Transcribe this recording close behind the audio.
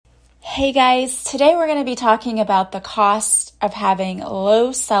Hey guys, today we're going to be talking about the cost of having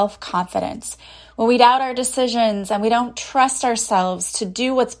low self-confidence. When we doubt our decisions and we don't trust ourselves to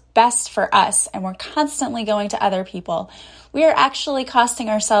do what's best for us and we're constantly going to other people, we are actually costing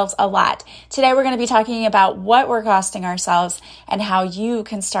ourselves a lot. Today we're going to be talking about what we're costing ourselves and how you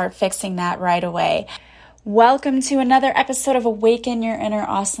can start fixing that right away. Welcome to another episode of Awaken Your Inner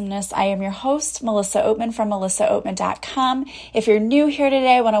Awesomeness. I am your host, Melissa Oatman from melissaoatman.com. If you're new here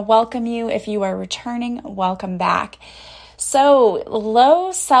today, I want to welcome you. If you are returning, welcome back. So,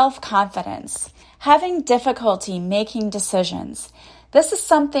 low self-confidence, having difficulty making decisions. This is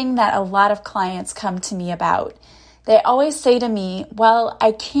something that a lot of clients come to me about. They always say to me, well,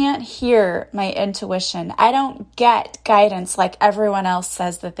 I can't hear my intuition. I don't get guidance like everyone else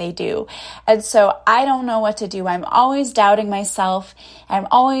says that they do. And so I don't know what to do. I'm always doubting myself. I'm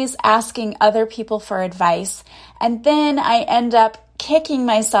always asking other people for advice. And then I end up kicking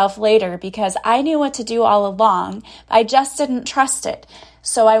myself later because I knew what to do all along. I just didn't trust it.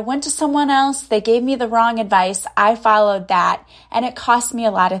 So I went to someone else. They gave me the wrong advice. I followed that, and it cost me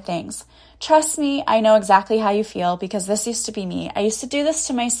a lot of things. Trust me, I know exactly how you feel because this used to be me. I used to do this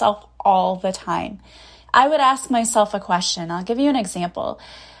to myself all the time. I would ask myself a question. I'll give you an example.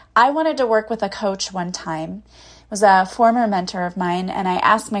 I wanted to work with a coach one time. It was a former mentor of mine, and I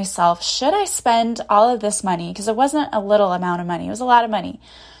asked myself, should I spend all of this money? Because it wasn't a little amount of money. It was a lot of money.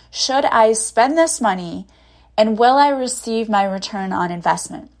 Should I spend this money, and will I receive my return on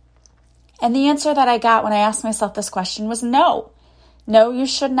investment? And the answer that I got when I asked myself this question was no. No, you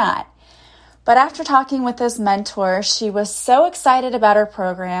should not. But after talking with this mentor, she was so excited about her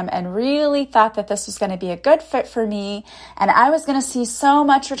program and really thought that this was going to be a good fit for me. And I was going to see so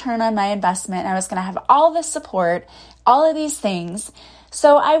much return on my investment. And I was going to have all this support, all of these things.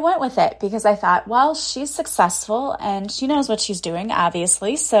 So I went with it because I thought, well, she's successful and she knows what she's doing,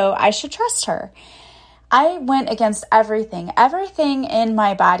 obviously. So I should trust her. I went against everything. Everything in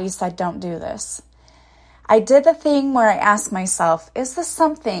my body said, don't do this. I did the thing where I asked myself, is this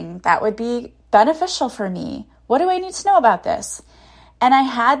something that would be beneficial for me? What do I need to know about this? And I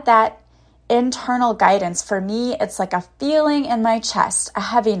had that internal guidance. For me, it's like a feeling in my chest, a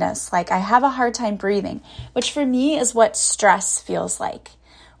heaviness, like I have a hard time breathing, which for me is what stress feels like.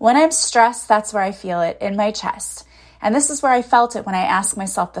 When I'm stressed, that's where I feel it, in my chest. And this is where I felt it when I asked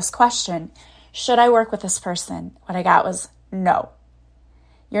myself this question, should I work with this person? What I got was no.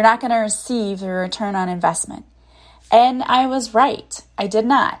 You're not going to receive the return on investment. And I was right. I did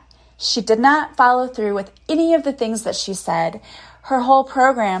not. She did not follow through with any of the things that she said. Her whole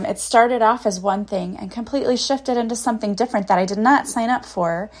program, it started off as one thing and completely shifted into something different that I did not sign up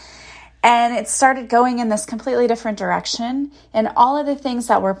for. And it started going in this completely different direction. And all of the things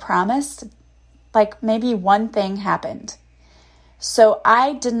that were promised, like maybe one thing happened. So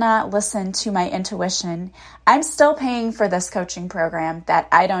I did not listen to my intuition. I'm still paying for this coaching program that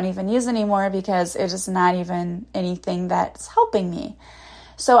I don't even use anymore because it is not even anything that's helping me.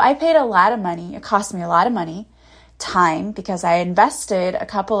 So I paid a lot of money. It cost me a lot of money, time, because I invested a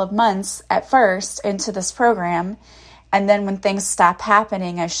couple of months at first into this program. And then when things stopped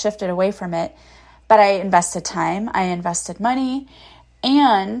happening, I shifted away from it. But I invested time, I invested money,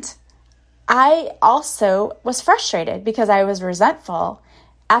 and I also was frustrated because I was resentful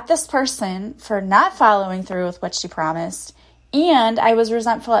at this person for not following through with what she promised. And I was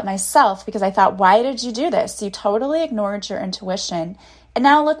resentful at myself because I thought, why did you do this? You totally ignored your intuition. And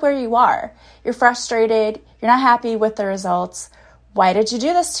now look where you are. You're frustrated. You're not happy with the results. Why did you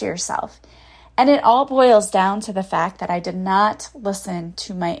do this to yourself? And it all boils down to the fact that I did not listen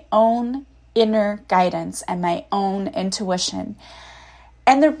to my own inner guidance and my own intuition.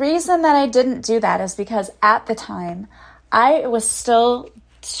 And the reason that I didn't do that is because at the time, I was still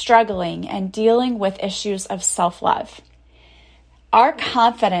struggling and dealing with issues of self-love. Our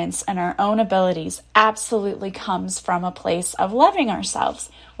confidence in our own abilities absolutely comes from a place of loving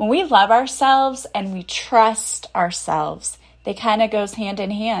ourselves. When we love ourselves and we trust ourselves, they kind of goes hand in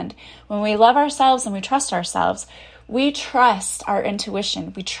hand. When we love ourselves and we trust ourselves, we trust our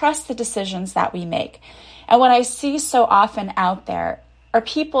intuition. We trust the decisions that we make. And what I see so often out there are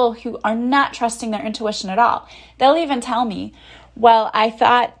people who are not trusting their intuition at all. They'll even tell me, well, I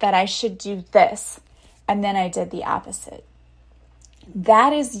thought that I should do this, and then I did the opposite.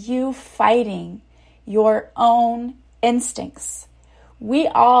 That is you fighting your own instincts. We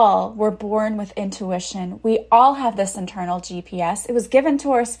all were born with intuition. We all have this internal GPS. It was given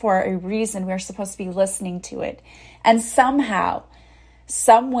to us for a reason. We're supposed to be listening to it. And somehow,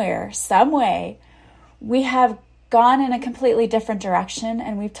 somewhere, some way, we have gone in a completely different direction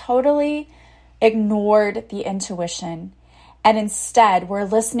and we've totally ignored the intuition. And instead, we're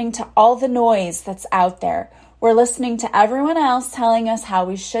listening to all the noise that's out there. We're listening to everyone else telling us how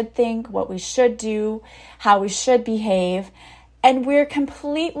we should think, what we should do, how we should behave. And we're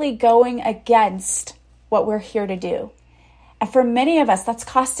completely going against what we're here to do. And for many of us, that's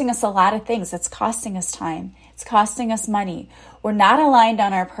costing us a lot of things. It's costing us time. It's costing us money. We're not aligned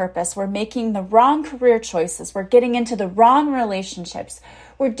on our purpose. We're making the wrong career choices. We're getting into the wrong relationships.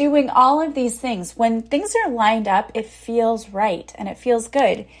 We're doing all of these things. When things are lined up, it feels right and it feels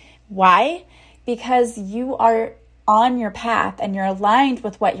good. Why? Because you are on your path and you're aligned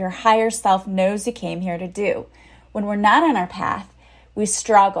with what your higher self knows you came here to do. When we're not on our path, we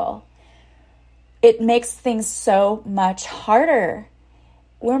struggle. It makes things so much harder.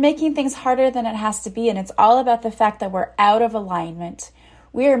 We're making things harder than it has to be, and it's all about the fact that we're out of alignment.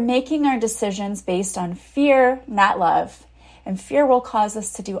 We are making our decisions based on fear, not love. And fear will cause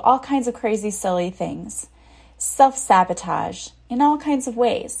us to do all kinds of crazy, silly things. Self-sabotage in all kinds of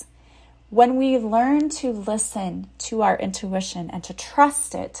ways. When we learn to listen to our intuition and to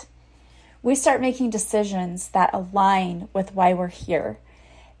trust it, we start making decisions that align with why we're here.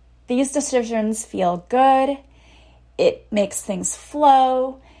 These decisions feel good. It makes things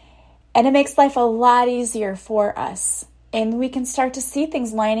flow, and it makes life a lot easier for us. And we can start to see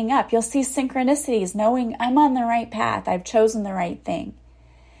things lining up. You'll see synchronicities, knowing I'm on the right path. I've chosen the right thing.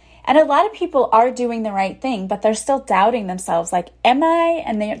 And a lot of people are doing the right thing, but they're still doubting themselves. Like, am I?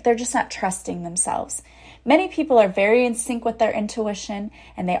 And they're just not trusting themselves. Many people are very in sync with their intuition,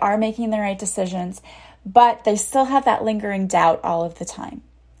 and they are making the right decisions, but they still have that lingering doubt all of the time.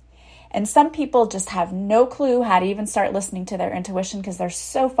 And some people just have no clue how to even start listening to their intuition because they're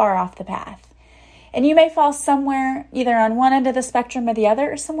so far off the path. And you may fall somewhere either on one end of the spectrum or the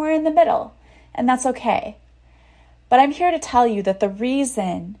other, or somewhere in the middle, and that's okay. But I'm here to tell you that the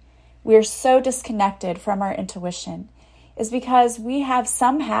reason we're so disconnected from our intuition is because we have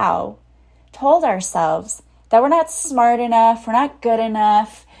somehow told ourselves that we're not smart enough, we're not good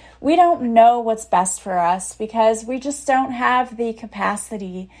enough, we don't know what's best for us because we just don't have the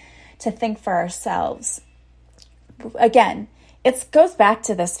capacity to think for ourselves. Again, it goes back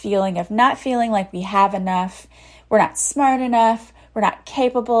to this feeling of not feeling like we have enough, we're not smart enough, we're not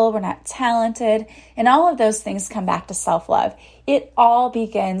capable, we're not talented, and all of those things come back to self-love. It all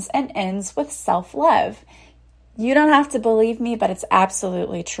begins and ends with self-love. You don't have to believe me, but it's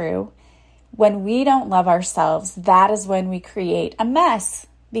absolutely true. When we don't love ourselves, that is when we create a mess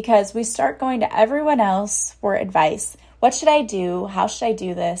because we start going to everyone else for advice. What should I do? How should I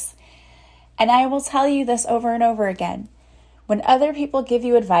do this? And I will tell you this over and over again. When other people give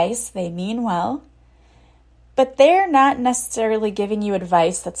you advice, they mean well, but they're not necessarily giving you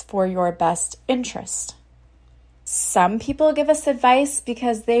advice that's for your best interest. Some people give us advice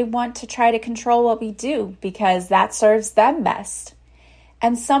because they want to try to control what we do because that serves them best.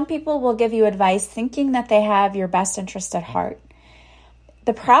 And some people will give you advice thinking that they have your best interest at heart.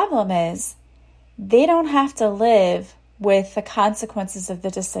 The problem is they don't have to live with the consequences of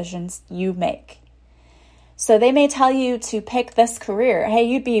the decisions you make. So they may tell you to pick this career. Hey,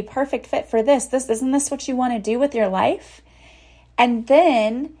 you'd be a perfect fit for this. Isn't this what you want to do with your life? And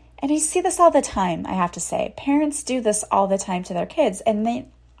then, and you see this all the time, I have to say, parents do this all the time to their kids, and they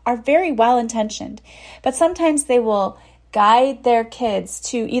are very well-intentioned. But sometimes they will guide their kids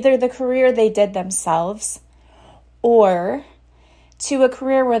to either the career they did themselves or to a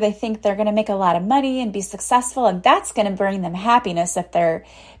career where they think they're going to make a lot of money and be successful, and that's going to bring them happiness if they're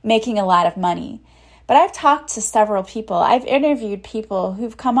making a lot of money. But I've talked to several people. I've interviewed people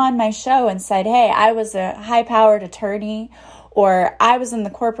who've come on my show and said, hey, I was a high-powered attorney, or I was in the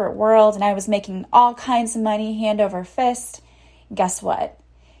corporate world and I was making all kinds of money hand over fist. Guess what?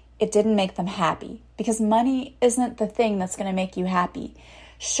 It didn't make them happy because money isn't the thing that's going to make you happy.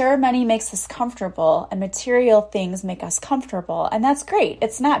 Sure, money makes us comfortable and material things make us comfortable, and that's great.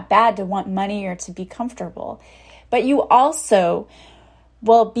 It's not bad to want money or to be comfortable, but you also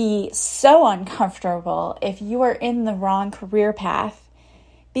will be so uncomfortable if you are in the wrong career path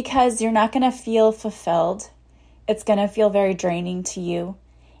because you're not going to feel fulfilled. It's going to feel very draining to you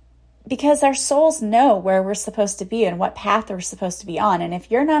because our souls know where we're supposed to be and what path we're supposed to be on. And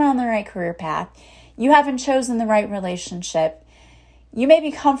if you're not on the right career path, you haven't chosen the right relationship, you may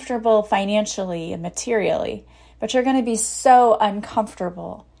be comfortable financially and materially, but you're going to be so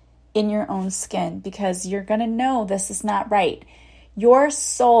uncomfortable in your own skin because you're going to know this is not right. Your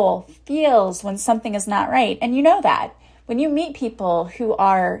soul feels when something is not right, and you know that. When you meet people who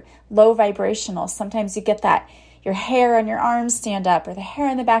are low vibrational, sometimes you get that your hair on your arms stand up or the hair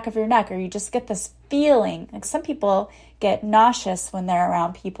on the back of your neck, or you just get this feeling. Like some people get nauseous when they're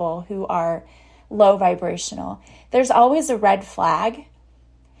around people who are low vibrational. There's always a red flag.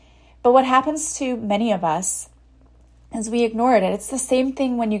 But what happens to many of us is we ignore it. It's the same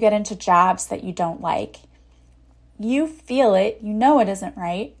thing when you get into jobs that you don't like. You feel it, you know it isn't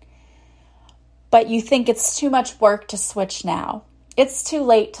right, but you think it's too much work to switch now. It's too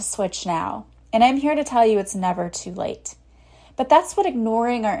late to switch now. And I'm here to tell you it's never too late. But that's what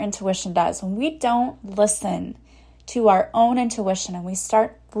ignoring our intuition does. When we don't listen to our own intuition and we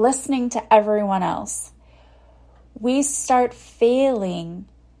start listening to everyone else, we start failing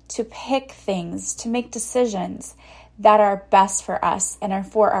to pick things, to make decisions that are best for us and are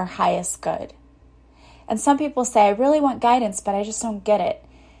for our highest good. And some people say, I really want guidance, but I just don't get it.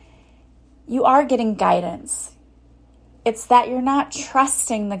 You are getting guidance. It's that you're not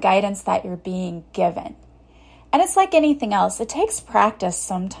trusting the guidance that you're being given. And it's like anything else. It takes practice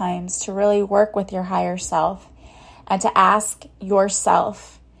sometimes to really work with your higher self and to ask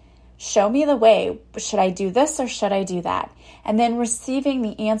yourself, show me the way. Should I do this or should I do that? And then receiving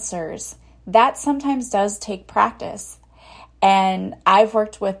the answers. That sometimes does take practice. And I've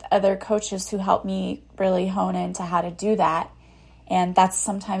worked with other coaches who help me really hone into how to do that. And that's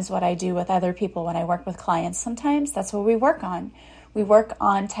sometimes what I do with other people when I work with clients. Sometimes that's what we work on. We work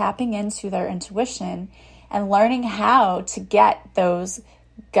on tapping into their intuition and learning how to get those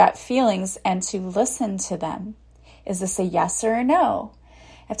gut feelings and to listen to them. Is this a yes or a no?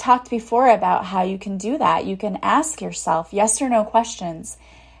 I've talked before about how you can do that. You can ask yourself yes or no questions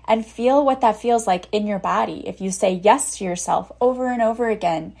and feel what that feels like in your body. If you say yes to yourself over and over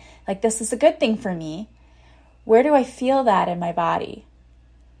again, like this is a good thing for me, where do I feel that in my body?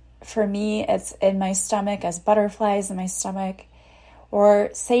 For me, it's in my stomach as butterflies in my stomach. Or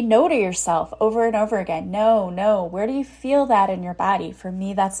say no to yourself over and over again. No. Where do you feel that in your body? For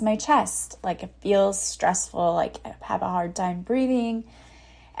me, that's my chest. Like it feels stressful, like I have a hard time breathing,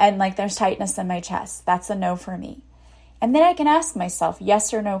 and like there's tightness in my chest. That's a no for me. And then I can ask myself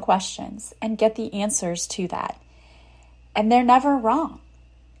yes or no questions and get the answers to that. And they're never wrong.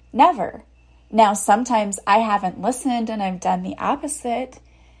 Never. Now, sometimes I haven't listened and I've done the opposite.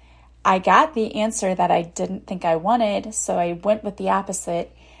 I got the answer that I didn't think I wanted, so I went with the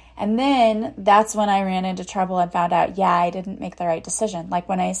opposite. And then that's when I ran into trouble and found out, I didn't make the right decision. Like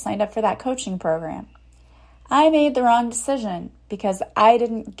when I signed up for that coaching program, I made the wrong decision because I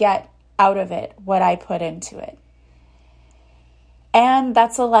didn't get out of it what I put into it. And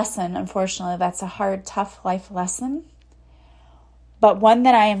that's a lesson, unfortunately. That's a hard, tough life lesson. But one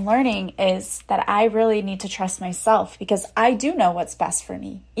that I am learning is that I really need to trust myself because I do know what's best for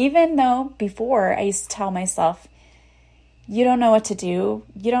me. Even though before I used to tell myself, you don't know what to do.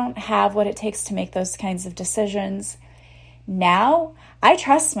 You don't have what it takes to make those kinds of decisions. Now I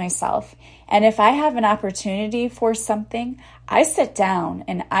trust myself. And if I have an opportunity for something, I sit down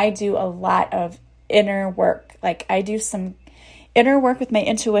and I do a lot of inner work. Like I do some inner work with my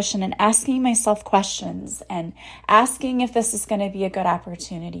intuition and asking myself questions and asking if this is going to be a good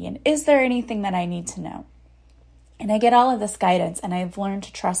opportunity and is there anything that I need to know? And I get all of this guidance and I've learned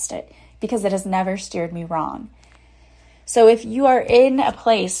to trust it because it has never steered me wrong. So if you are in a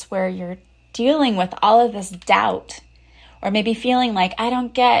place where you're dealing with all of this doubt or maybe feeling like I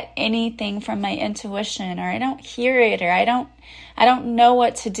don't get anything from my intuition or I don't hear it or I don't know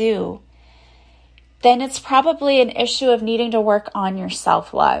what to do, then it's probably an issue of needing to work on your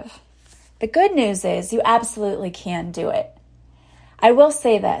self-love. The good news is you absolutely can do it. I will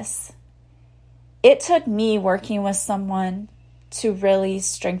say this. It took me working with someone to really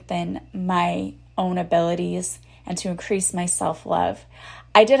strengthen my own abilities and to increase my self-love.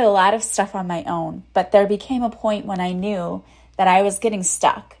 I did a lot of stuff on my own, but there became a point when I knew that I was getting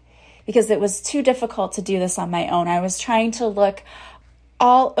stuck because it was too difficult to do this on my own. I was trying to look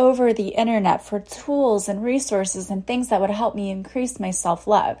all over the internet for tools and resources and things that would help me increase my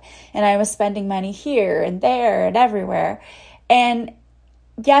self-love. And I was spending money here and there and everywhere. And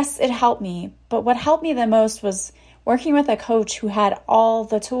yes, it helped me. But what helped me the most was working with a coach who had all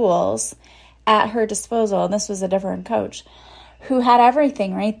the tools at her disposal. And this was a different coach who had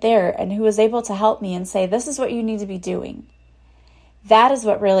everything right there and who was able to help me and say, this is what you need to be doing. That is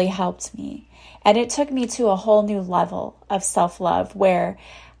what really helped me. And it took me to a whole new level of self-love where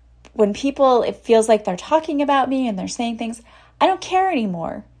when people, it feels like they're talking about me and they're saying things, I don't care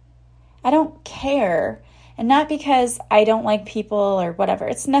anymore. I don't care. And not because I don't like people or whatever.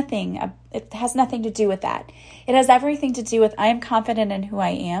 It's nothing. It has nothing to do with that. It has everything to do with I am confident in who I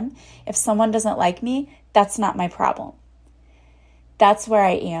am. If someone doesn't like me, that's not my problem. That's where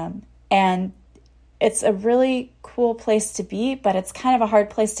I am. And it's a really cool place to be, but it's kind of a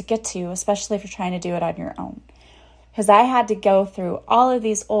hard place to get to, especially if you're trying to do it on your own. because I had to go through all of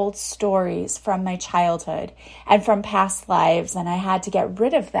these old stories from my childhood and from past lives, and I had to get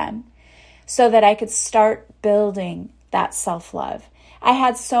rid of them so that I could start building that self-love. I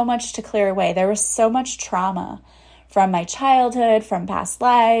had so much to clear away. There was so much trauma from my childhood, from past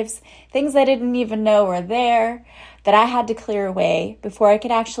lives, things I didn't even know were there that I had to clear away before I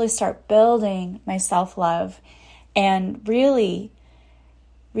could actually start building my self-love and really,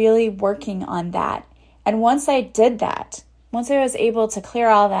 really working on that. And once I did that, once I was able to clear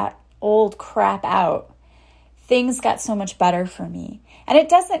all that old crap out, things got so much better for me. And it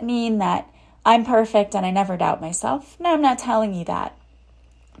doesn't mean that I'm perfect and I never doubt myself. No, I'm not telling you that.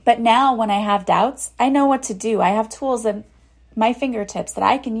 But now when I have doubts, I know what to do. I have tools at my fingertips that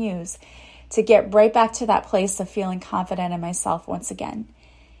I can use to get right back to that place of feeling confident in myself once again.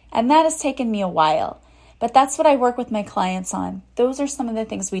 And that has taken me a while. But that's what I work with my clients on. Those are some of the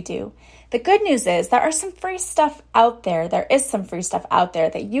things we do. The good news is there are some free stuff out there. There is some free stuff out there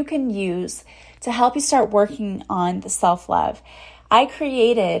that you can use to help you start working on the self-love. I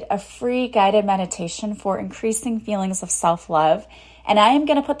created a free guided meditation for increasing feelings of self-love, and I am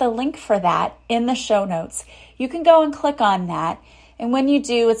going to put the link for that in the show notes. You can go and click on that, and when you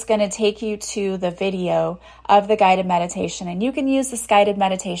do, it's going to take you to the video of the guided meditation, and you can use this guided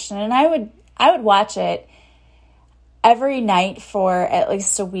meditation, and I would watch it every night for at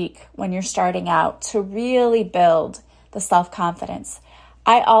least a week when you're starting out to really build the self-confidence.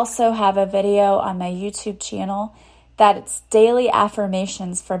 I also have a video on my YouTube channel that it's daily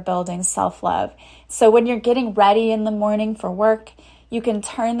affirmations for building self-love. So when you're getting ready in the morning for work, you can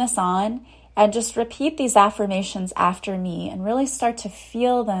turn this on and just repeat these affirmations after me and really start to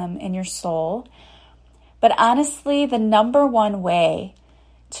feel them in your soul. But honestly, the number one way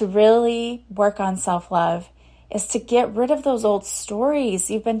to really work on self-love is to get rid of those old stories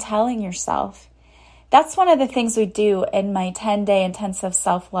you've been telling yourself. That's one of the things we do in my 10-day intensive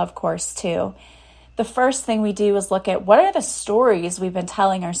self-love course too. The first thing we do is look at what are the stories we've been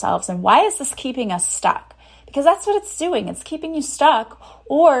telling ourselves and why is this keeping us stuck? Because that's what it's doing. It's keeping you stuck,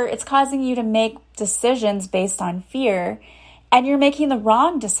 or it's causing you to make decisions based on fear, and you're making the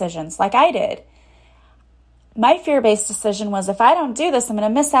wrong decisions like I did. My fear-based decision was if I don't do this, I'm going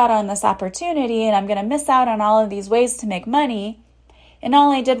to miss out on this opportunity and I'm going to miss out on all of these ways to make money. And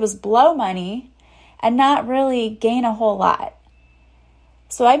all I did was blow money and not really gain a whole lot.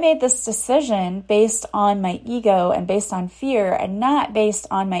 So I made this decision based on my ego and based on fear and not based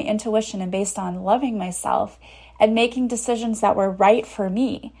on my intuition and based on loving myself and making decisions that were right for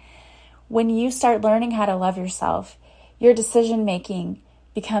me. When you start learning how to love yourself, your decision making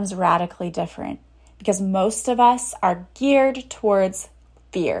becomes radically different because most of us are geared towards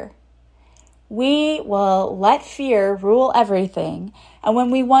fear. We will let fear rule everything. And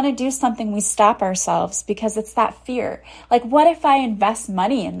when we want to do something, we stop ourselves because it's that fear. Like, what if I invest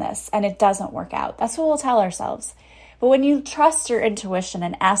money in this and it doesn't work out? That's what we'll tell ourselves. But when you trust your intuition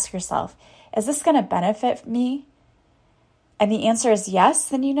and ask yourself, is this going to benefit me? And the answer is yes,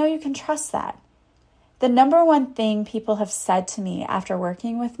 then you know you can trust that. The number one thing people have said to me after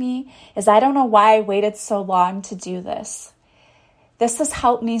working with me is, I don't know why I waited so long to do this. This has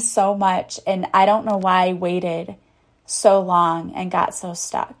helped me so much, and I don't know why I waited so long and got so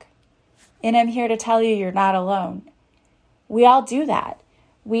stuck. And I'm here to tell you, you're not alone. We all do that.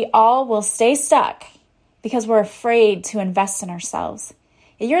 We all will stay stuck because we're afraid to invest in ourselves.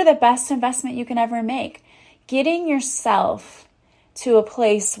 You're the best investment you can ever make. Getting yourself to a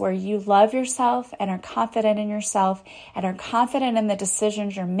place where you love yourself and are confident in yourself and are confident in the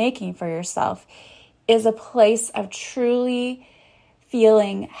decisions you're making for yourself is a place of truly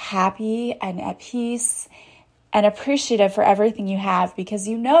feeling happy and at peace and appreciative for everything you have because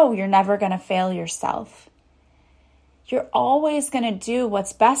you know you're never going to fail yourself. You're always going to do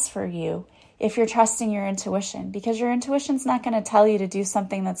what's best for you if you're trusting your intuition, because your intuition's not going to tell you to do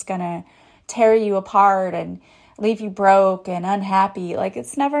something that's going to tear you apart and leave you broke and unhappy. Like,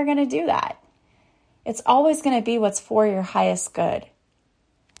 it's never going to do that. It's always going to be what's for your highest good.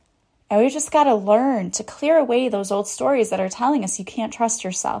 And we just got to learn to clear away those old stories that are telling us you can't trust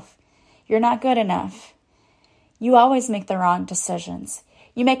yourself. You're not good enough. You always make the wrong decisions.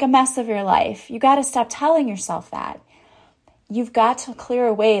 You make a mess of your life. You got to stop telling yourself that. You've got to clear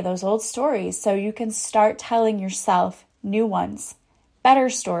away those old stories so you can start telling yourself new ones, better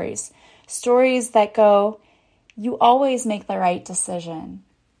stories, stories that go, you always make the right decision.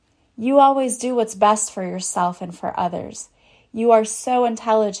 You always do what's best for yourself and for others. You are so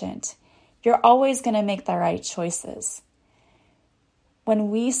intelligent. You're always going to make the right choices. When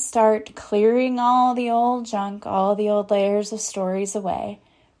we start clearing all the old junk, all the old layers of stories away,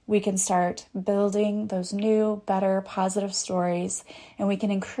 we can start building those new, better, positive stories, and we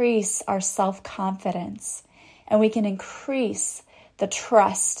can increase our self-confidence, and we can increase the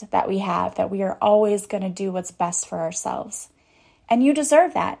trust that we have that we are always going to do what's best for ourselves. And you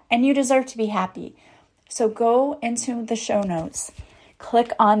deserve that, and you deserve to be happy. So go into the show notes,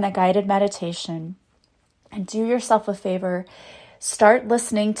 click on the guided meditation, and do yourself a favor. Start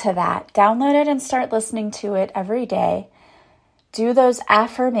listening to that. Download it and start listening to it every day. Do those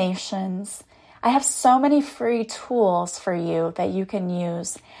affirmations. I have so many free tools for you that you can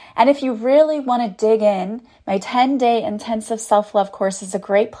use. And if you really want to dig in, my 10-day intensive self-love course is a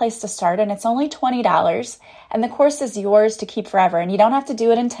great place to start. And it's only $20. And the course is yours to keep forever. And you don't have to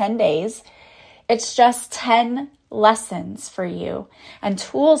do it in 10 days. It's just 10 lessons for you and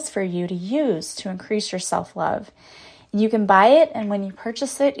tools for you to use to increase your self-love. You can buy it, and when you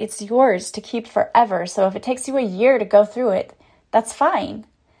purchase it, it's yours to keep forever. So if it takes you a year to go through it, that's fine.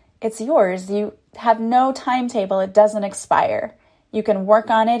 It's yours. You have no timetable. It doesn't expire. You can work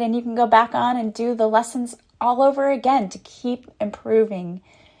on it, and you can go back on and do the lessons all over again to keep improving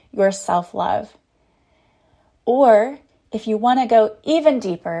your self-love. Or if you want to go even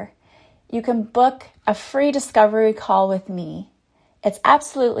deeper, you can book a free discovery call with me. It's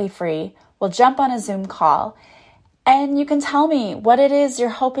absolutely free. We'll jump on a Zoom call, and you can tell me what it is you're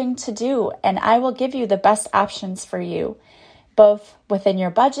hoping to do, and I will give you the best options for you, both within your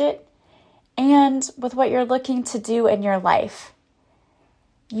budget and with what you're looking to do in your life.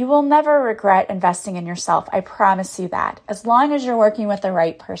 You will never regret investing in yourself. I promise you that, as long as you're working with the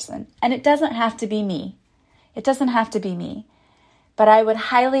right person. And it doesn't have to be me. It doesn't have to be me. But I would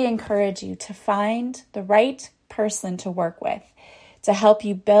highly encourage you to find the right person to work with, to help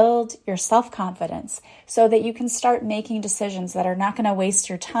you build your self-confidence so that you can start making decisions that are not going to waste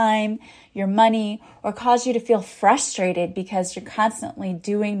your time, your money, or cause you to feel frustrated because you're constantly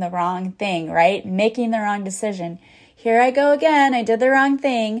doing the wrong thing, right? Making the wrong decision. Here I go again. I did the wrong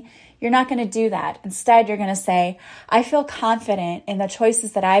thing. You're not going to do that. Instead, you're going to say, I feel confident in the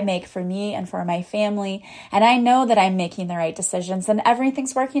choices that I make for me and for my family, and I know that I'm making the right decisions and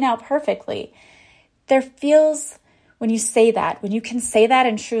everything's working out perfectly. When you say that, when you can say that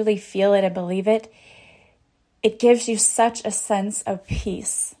and truly feel it and believe it, it gives you such a sense of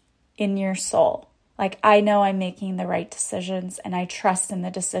peace in your soul. Like, I know I'm making the right decisions and I trust in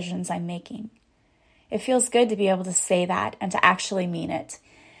the decisions I'm making. It feels good to be able to say that and to actually mean it.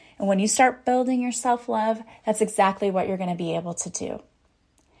 And when you start building your self-love, that's exactly what you're going to be able to do.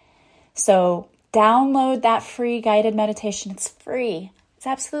 So download that free guided meditation. It's free. It's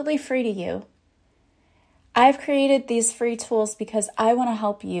absolutely free to you. I've created these free tools because I want to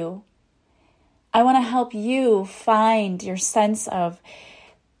help you. I want to help you find your sense of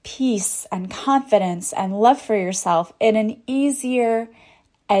peace and confidence and love for yourself in an easier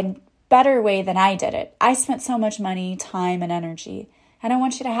and better way than I did it. I spent so much money, time, and energy. I don't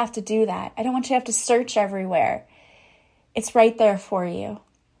want you to have to do that. I don't want you to have to search everywhere. It's right there for you.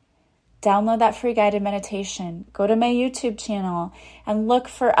 Download that free guided meditation. Go to my YouTube channel and look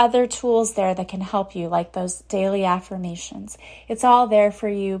for other tools there that can help you, like those daily affirmations. It's all there for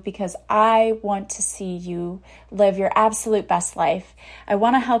you because I want to see you live your absolute best life. I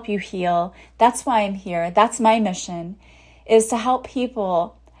want to help you heal. That's why I'm here. That's my mission, is to help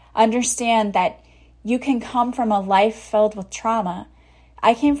people understand that you can come from a life filled with trauma.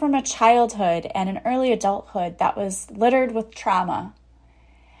 I came from a childhood and an early adulthood that was littered with trauma.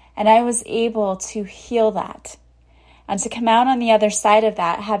 And I was able to heal that and to come out on the other side of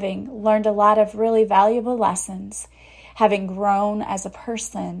that, having learned a lot of really valuable lessons, having grown as a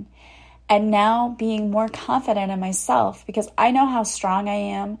person, and now being more confident in myself because I know how strong I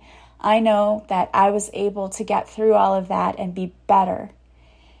am. I know that I was able to get through all of that and be better.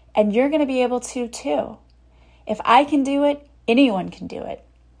 And you're going to be able to too. If I can do it, anyone can do it.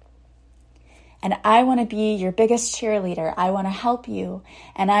 And I want to be your biggest cheerleader. I want to help you.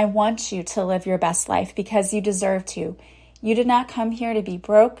 And I want you to live your best life because you deserve to. You did not come here to be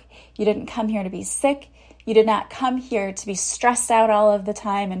broke. You didn't come here to be sick. You did not come here to be stressed out all of the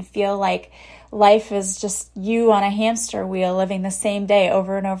time and feel like life is just you on a hamster wheel living the same day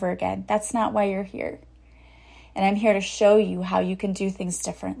over and over again. That's not why you're here. And I'm here to show you how you can do things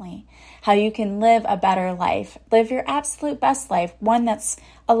differently, how you can live a better life, live your absolute best life, one that's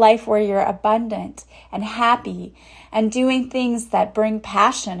a life where you're abundant and happy and doing things that bring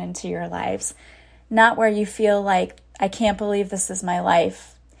passion into your lives, not where you feel like, I can't believe this is my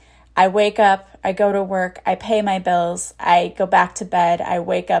life. I wake up, I go to work, I pay my bills, I go back to bed, I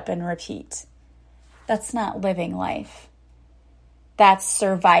wake up and repeat. That's not living life. That's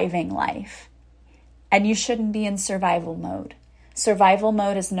surviving life. And you shouldn't be in survival mode. Survival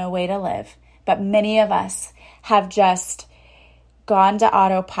mode is no way to live, but many of us have just gone to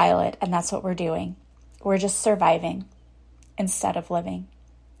autopilot, and that's what we're doing. We're just surviving instead of living.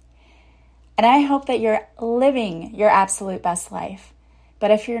 And I hope that you're living your absolute best life.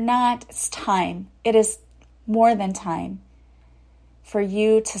 But if you're not, it's time. It is more than time for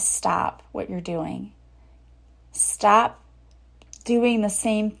you to stop what you're doing. Stop doing the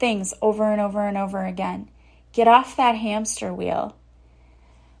same things over and over and over again. Get off that hamster wheel.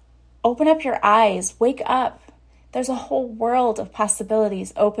 Open up your eyes. Wake up. There's a whole world of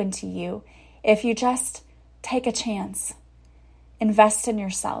possibilities open to you if you just take a chance. Invest in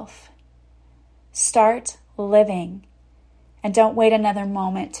yourself. Start living. And don't wait another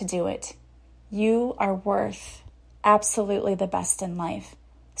moment to do it. You are worth absolutely the best in life.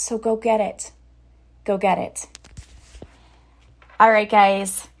 So go get it. Go get it. All right,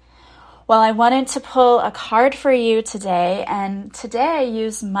 guys. Well, I wanted to pull a card for you today, and today I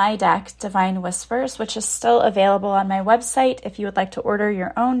used my deck, Divine Whispers, which is still available on my website. If you would like to order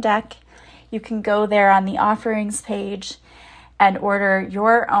your own deck, you can go there on the offerings page and order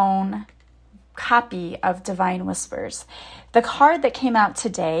your own copy of Divine Whispers. The card that came out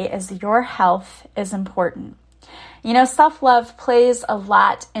today is Your Health is Important. You know, self-love plays a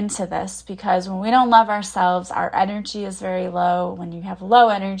lot into this because when we don't love ourselves, our energy is very low. When you have low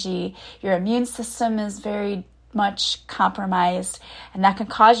energy, your immune system is very much compromised, and that can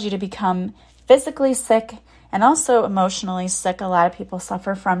cause you to become physically sick and also emotionally sick. A lot of people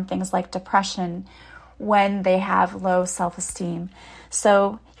suffer from things like depression when they have low self-esteem.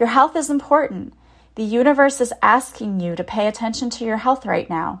 So your health is important. The universe is asking you to pay attention to your health right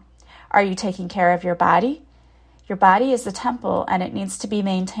now. Are you taking care of your body? Your body is a temple and it needs to be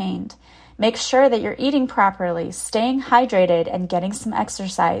maintained. Make sure that you're eating properly, staying hydrated, and getting some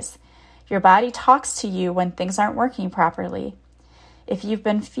exercise. Your body talks to you when things aren't working properly. If you've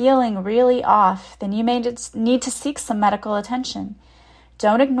been feeling really off, then you may need to seek some medical attention.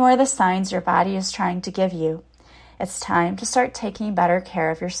 Don't ignore the signs your body is trying to give you. It's time to start taking better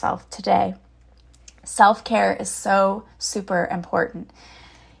care of yourself today. Self-care is so super important.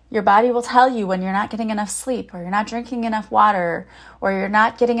 Your body will tell you when you're not getting enough sleep, or you're not drinking enough water, or you're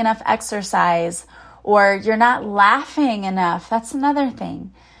not getting enough exercise, or you're not laughing enough. That's another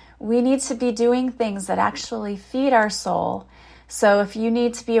thing. We need to be doing things that actually feed our soul. So if you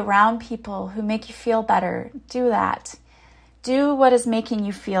need to be around people who make you feel better, do that. Do what is making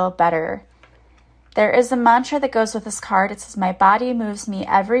you feel better. There is a mantra that goes with this card. It says, "My body moves me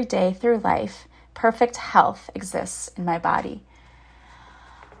every day through life. Perfect health exists in my body."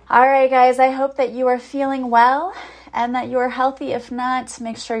 All right, guys, I hope that you are feeling well and that you are healthy. If not,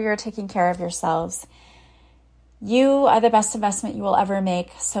 make sure you're taking care of yourselves. You are the best investment you will ever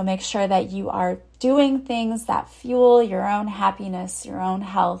make, so make sure that you are doing things that fuel your own happiness, your own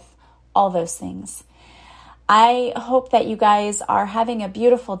health, all those things. I hope that you guys are having a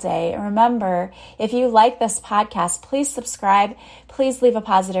beautiful day. And remember, if you like this podcast, please subscribe. Please leave a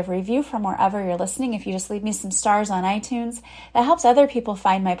positive review from wherever you're listening. If you just leave me some stars on iTunes, that helps other people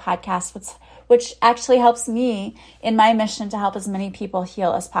find my podcast, which actually helps me in my mission to help as many people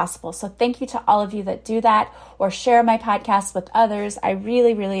heal as possible. So thank you to all of you that do that or share my podcast with others. I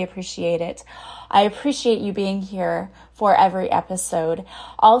really, really appreciate it. I appreciate you being here for every episode.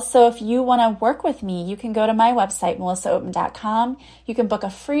 Also, if you want to work with me, you can go to my website, melissaoatman.com. You can book a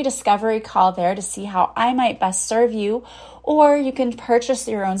free discovery call there to see how I might best serve you, or you can purchase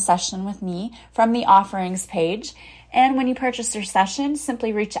your own session with me from the offerings page. And when you purchase your session,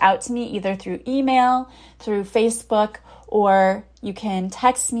 simply reach out to me either through email, through Facebook, or you can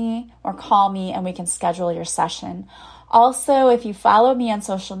text me or call me and we can schedule your session. Also, if you follow me on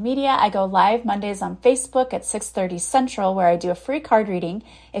social media, I go live Mondays on Facebook at 6:30 Central, where I do a free card reading.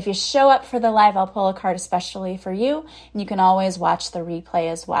 If you show up for the live, I'll pull a card especially for you, and you can always watch the replay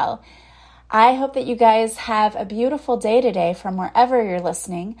as well. I hope that you guys have a beautiful day today from wherever you're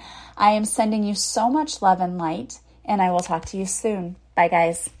listening. I am sending you so much love and light, and I will talk to you soon. Bye,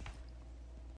 guys.